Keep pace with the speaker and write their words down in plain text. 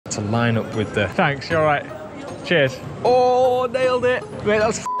to line up with the... Thanks, you're all right. Cheers. Oh, nailed it. Mate,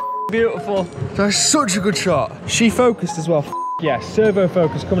 that's beautiful. That's such a good shot. She focused as well. Yeah, servo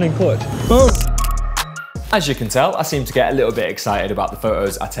focus coming in clutch. Boom. As you can tell, I seem to get a little bit excited about the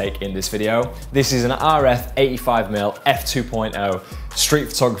photos I take in this video. This is an RF 85mm f2.0 street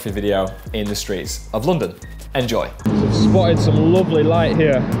photography video in the streets of London. Enjoy. So I've spotted some lovely light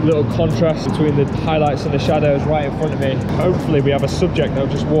here. Little contrast between the highlights and the shadows right in front of me. Hopefully we have a subject that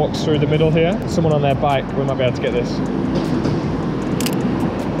just walks through the middle here. Someone on their bike, we might be able to get this.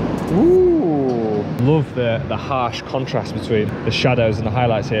 Ooh. Love the harsh contrast between the shadows and the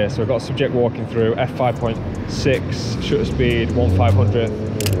highlights here. So we've got a subject walking through, f5.6, shutter speed, 1/500.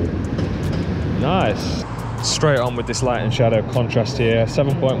 Nice. Straight on with this light and shadow contrast here.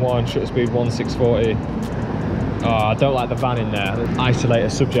 7.1, shutter speed, 1/640. Oh, I don't like the van in there. Isolate a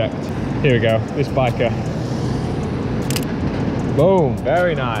subject. Here we go, this biker. Boom,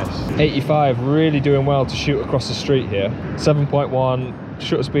 very nice. 85, really doing well to shoot across the street here. 7.1.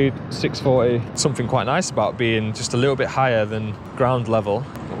 Shutter speed 640. Something quite nice about being just a little bit higher than ground level.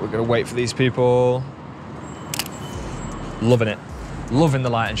 We're gonna wait for these people. Loving it. Loving the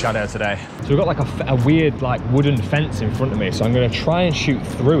light and shadow today. So we've got like a weird like wooden fence in front of me. So I'm gonna try and shoot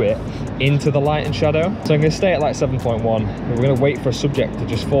through it into the light and shadow. So I'm gonna stay at like 7.1. And we're gonna wait for a subject to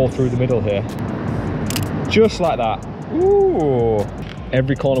just fall through the middle here. Just like that. Ooh.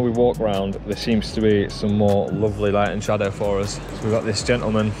 Every corner we walk around, there seems to be some more lovely light and shadow for us. So we've got this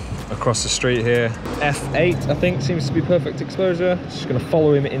gentleman across the street here. F8, I think, seems to be perfect exposure. Just gonna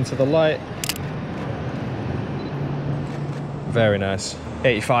follow him into the light. Very nice.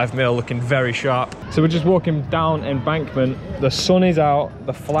 85mm looking very sharp. So we're just walking down embankment. The sun is out,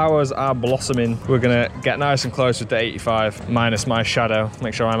 the flowers are blossoming. We're gonna get nice and close with the 85, minus my shadow,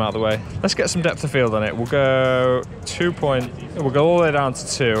 make sure I'm out of the way. Let's get some depth of field on it. We'll go we'll go all the way down to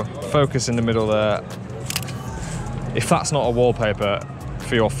 2. Focus in the middle there. If that's not a wallpaper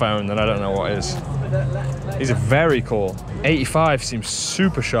for your phone, then I don't know what is. These are very cool. 85 seems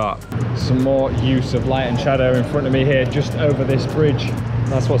super sharp. Some more use of light and shadow in front of me here, just over this bridge.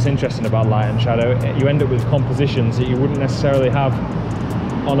 That's what's interesting about light and shadow. You end up with compositions that you wouldn't necessarily have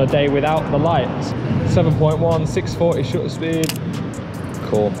on a day without the lights. 7.1, 640 shutter speed.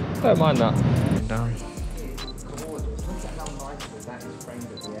 Cool. Don't mind that. Down.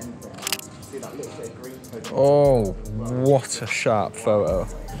 Oh, what a sharp photo.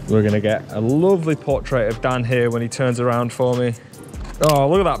 We're gonna get a lovely portrait of Dan here when he turns around for me. Oh,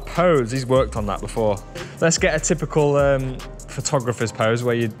 look at that pose. He's worked on that before. Let's get a typical photographer's pose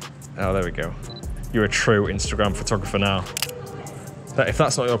where you... Oh, there we go. You're a true Instagram photographer now. If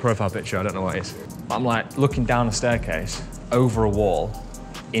that's not your profile picture, I don't know what is. I'm like looking down a staircase, over a wall,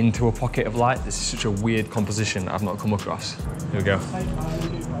 into a pocket of light. This is such a weird composition I've not come across. Here we go.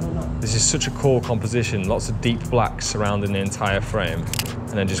 This is such a cool composition. Lots of deep blacks surrounding the entire frame,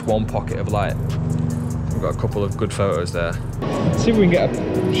 and then just one pocket of light. We've got a couple of good photos there. Let's see if we can get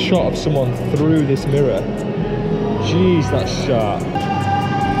a shot of someone through this mirror. Jeez, that's sharp.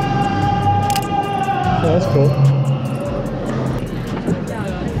 Oh, that's cool.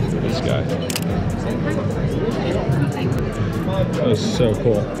 This guy. That was so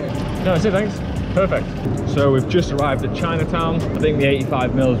cool. No, that's it, thanks. Perfect. So we've just arrived at Chinatown. I think the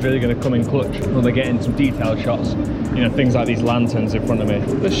 85mm is really going to come in clutch when we're getting some detailed shots. You know, things like these lanterns in front of me.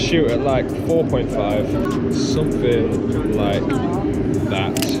 Let's shoot at like 4.5, something like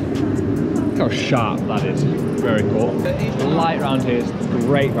that. Look how sharp that is. Very cool. The light around here is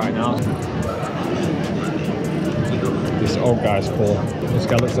great right now. This old guy's cool. This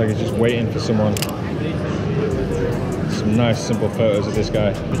guy looks like he's just waiting for someone. Some nice simple photos of this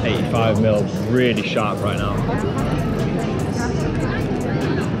guy. 85mm, really sharp right now.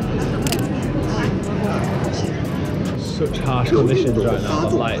 Such harsh conditions right now,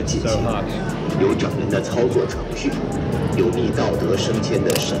 the light is so harsh.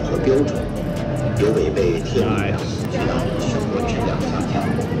 Nice.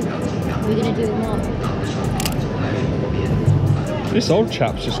 We're gonna do more. This old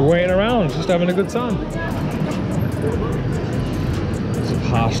chap's just waiting around, just having a good time. Some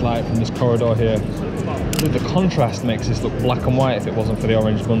harsh light from this corridor here. The contrast makes this look black and white if it wasn't for the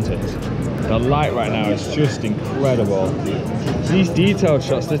orange buntings. The light right now is just incredible. These detailed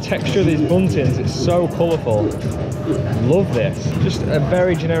shots, the texture of these buntings, it's so colourful. Love this. Just a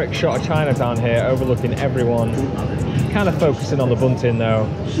very generic shot of Chinatown here, overlooking everyone. Kind of focusing on the bunting though.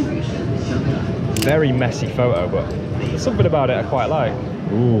 Very messy photo, but there's something about it I quite like.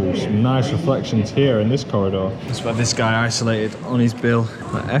 Ooh, some nice reflections here in this corridor. That's about this guy isolated on his bill.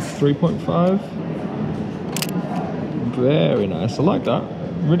 F3.5. Very nice, I like that.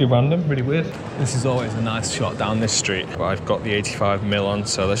 Really random, really weird. This is always a nice shot down this street, but I've got the 85mm on,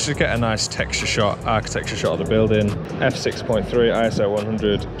 so let's just get a nice texture shot, architecture shot of the building. F6.3, ISO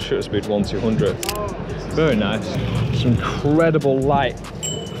 100, shutter speed 1/200. Very nice. Some incredible light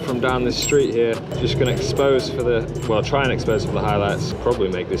from down this street here. Just gonna expose for the, well, try and expose for the highlights. Probably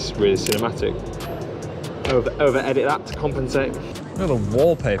make this really cinematic. Over edit that to compensate. Look at the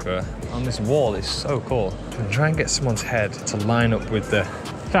wallpaper on this wall is so cool. I'm trying to get someone's head to line up with the...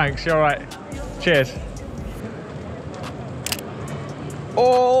 Thanks, you're all right. Cheers.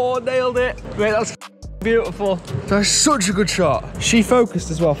 Oh, nailed it. Mate, that's beautiful. That's such a good shot. She focused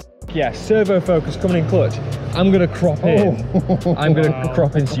as well. Yeah, servo focus coming in clutch. I'm gonna crop in. I'm gonna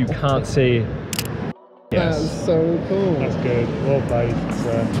crop in so you can't see. Yes. That's so cool. That's good. Well played.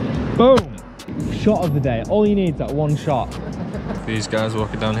 Boom. Shot of the day. All you need is that one shot. These guys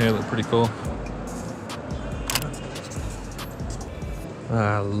walking down here look pretty cool.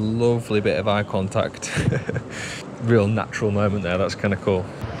 Ah, lovely bit of eye contact. Real natural moment there, that's kind of cool.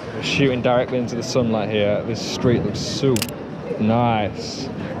 We're shooting directly into the sunlight here. This street looks so nice.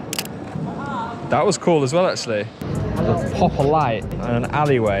 That was cool as well, actually. There's a pop of light and an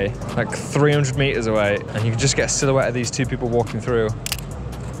alleyway, like 300 meters away, and you can just get a silhouette of these two people walking through.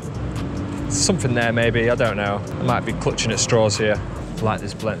 Something there maybe, I don't know. I might be clutching at straws here. Like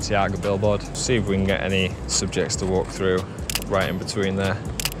this Balenciaga billboard. See if we can get any subjects to walk through right in between there.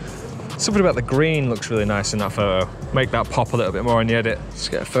 Something about the green looks really nice in that photo. Make that pop a little bit more in the edit. Let's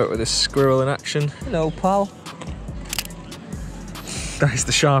get a photo of this squirrel in action. Hello, pal. That is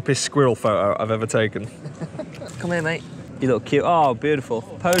the sharpest squirrel photo I've ever taken. Come here, mate. You look cute. Oh, beautiful.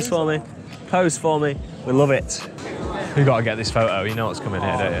 Pose for me. Pose for me. We love it. We gotta get this photo, you know what's coming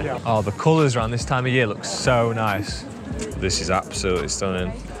here, don't you? Oh, the colours around this time of year look so nice. This is absolutely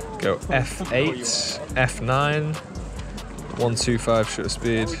stunning. Go F8, F9, 125 shutter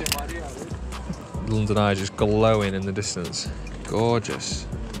speed. London Eye just glowing in the distance. Gorgeous.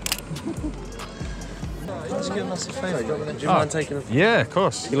 Just give a massive favour. Do you mind taking a... Yeah, of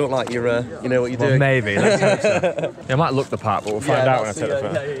course. You look like you're, you know what you're Well, doing. maybe, let's hope so. Yeah, I might look the part, but we'll find out when I take the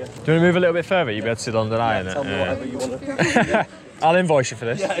photo. Yeah. Do you want to move a little bit further? You'll be able to see London Eye in it. Tell me whatever you want to. I'll invoice you for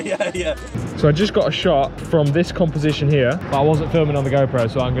this. Yeah. So I just got a shot from this composition here, but I wasn't filming on the GoPro,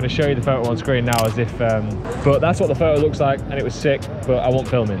 so I'm going to show you the photo on screen now as if, but that's what the photo looks like, and it was sick, but I wasn't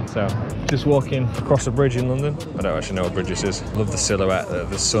filming, so. Just walking across a bridge in London. I don't actually know what bridge this is. Love the silhouette that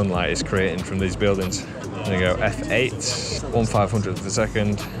the sunlight is creating from these buildings. There you go, F8, 1/500th of a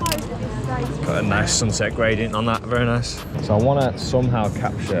second. Got a nice sunset gradient on that, very nice. So I want to somehow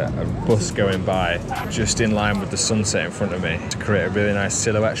capture a bus going by just in line with the sunset in front of me to create a really nice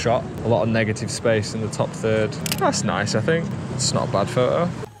silhouette shot. A lot of negative space in the top third. That's nice, I think. It's not a bad photo.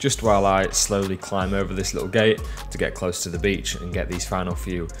 Just while I slowly climb over this little gate to get close to the beach and get these final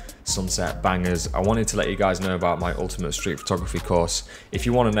few sunset bangers, I wanted to let you guys know about my ultimate street photography course. If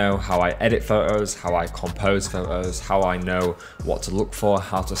you want to know how I edit photos, how I compose photos, how I know what to look for,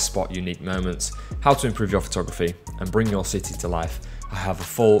 how to spot unique moments, how to improve your photography and bring your city to life, I have a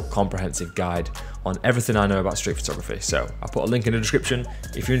full comprehensive guide on everything I know about street photography. So I'll put a link in the description.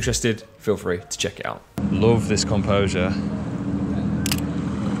 If you're interested, feel free to check it out. Love this composure.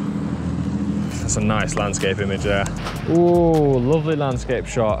 That's a nice landscape image there. Ooh, lovely landscape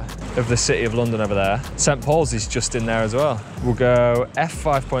shot of the city of London over there. St. Paul's is just in there as well. We'll go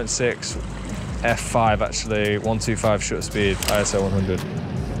F5.6, F5 actually, 125 shutter speed, ISO 100.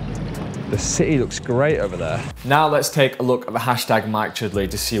 The city looks great over there. Now let's take a look at the hashtag Mike Chudley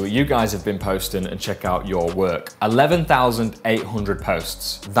to see what you guys have been posting and check out your work. 11,800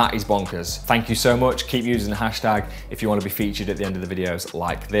 posts. That is bonkers. Thank you so much. Keep using the hashtag if you want to be featured at the end of the videos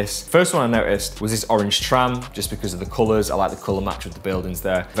like this. First one I noticed was this orange tram, just because of the colors. I like the color match with the buildings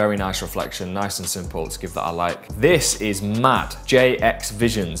there. Very nice reflection, nice and simple. Let's give that a like. This is mad. JX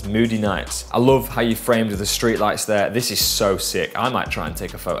Visions, Moody Nights. I love how you framed the street lights there. This is so sick. I might try and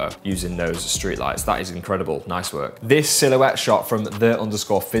take a photo using those street lights. That is incredible. Nice work. This silhouette shot from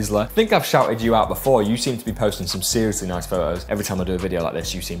 _𝘧𝘧𝘪𝘭𝘪𝘢𝘧𝘪. I think I've shouted you out before. You seem to be posting some seriously nice photos. Every time I do a video like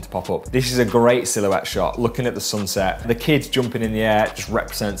this, you seem to pop up. This is a great silhouette shot. Looking at the sunset, the kids jumping in the air just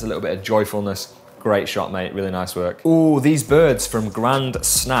represents a little bit of joyfulness. Great shot, mate. Really nice work. Ooh, these birds from Grand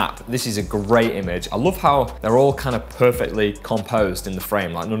Snap. This is a great image. I love how they're all kind of perfectly composed in the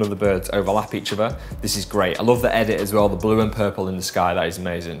frame. Like none of the birds overlap each other. This is great. I love the edit as well. The blue and purple in the sky. That is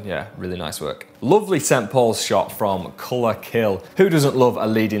amazing. Yeah, really nice work. Lovely St. Paul's shot from Colour Kill. Who doesn't love a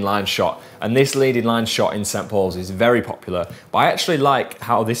leading line shot? And this leading line shot in St. Paul's is very popular. But I actually like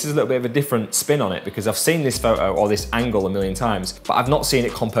how this is a little bit of a different spin on it because I've seen this photo or this angle a million times, but I've not seen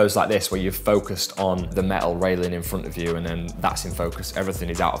it composed like this where you've focused focused on the metal railing in front of you, and then that's in focus. Everything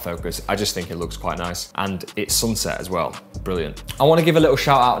is out of focus. I just think it looks quite nice. And it's sunset as well. Brilliant. I want to give a little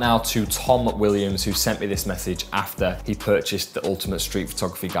shout out now to Tom Williams, who sent me this message after he purchased the Ultimate Street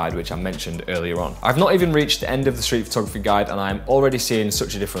Photography Guide, which I mentioned earlier on. I've not even reached the end of the Street Photography Guide, and I'm already seeing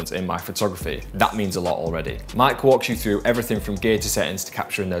such a difference in my photography. That means a lot already. Mike walks you through everything from gear to settings to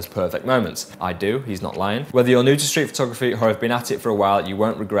capturing those perfect moments. I do, he's not lying. Whether you're new to street photography or have been at it for a while, you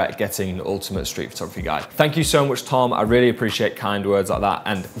won't regret getting the Ultimate Street Photography Guide. Thank you so much, Tom. I really appreciate kind words like that,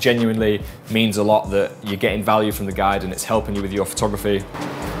 and genuinely means a lot that you're getting value from the guide and it's helping you with your photography.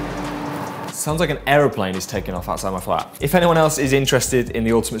 Sounds like an aeroplane is taking off outside my flat. If anyone else is interested in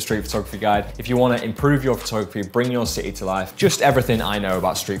the Ultimate Street Photography Guide, if you want to improve your photography, bring your city to life, just everything I know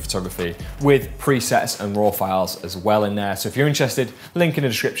about street photography with presets and raw files as well in there. So if you're interested, link in the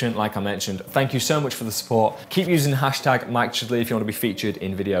description like I mentioned. Thank you so much for the support. Keep using hashtag Mike 𝘧𝘧𝘪𝘭𝘪 if you want to be featured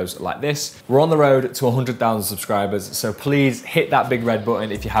in videos like this. We're on the road to 100,000 subscribers, so please hit that big red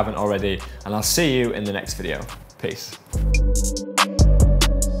button if you haven't already, and I'll see you in the next video. Peace.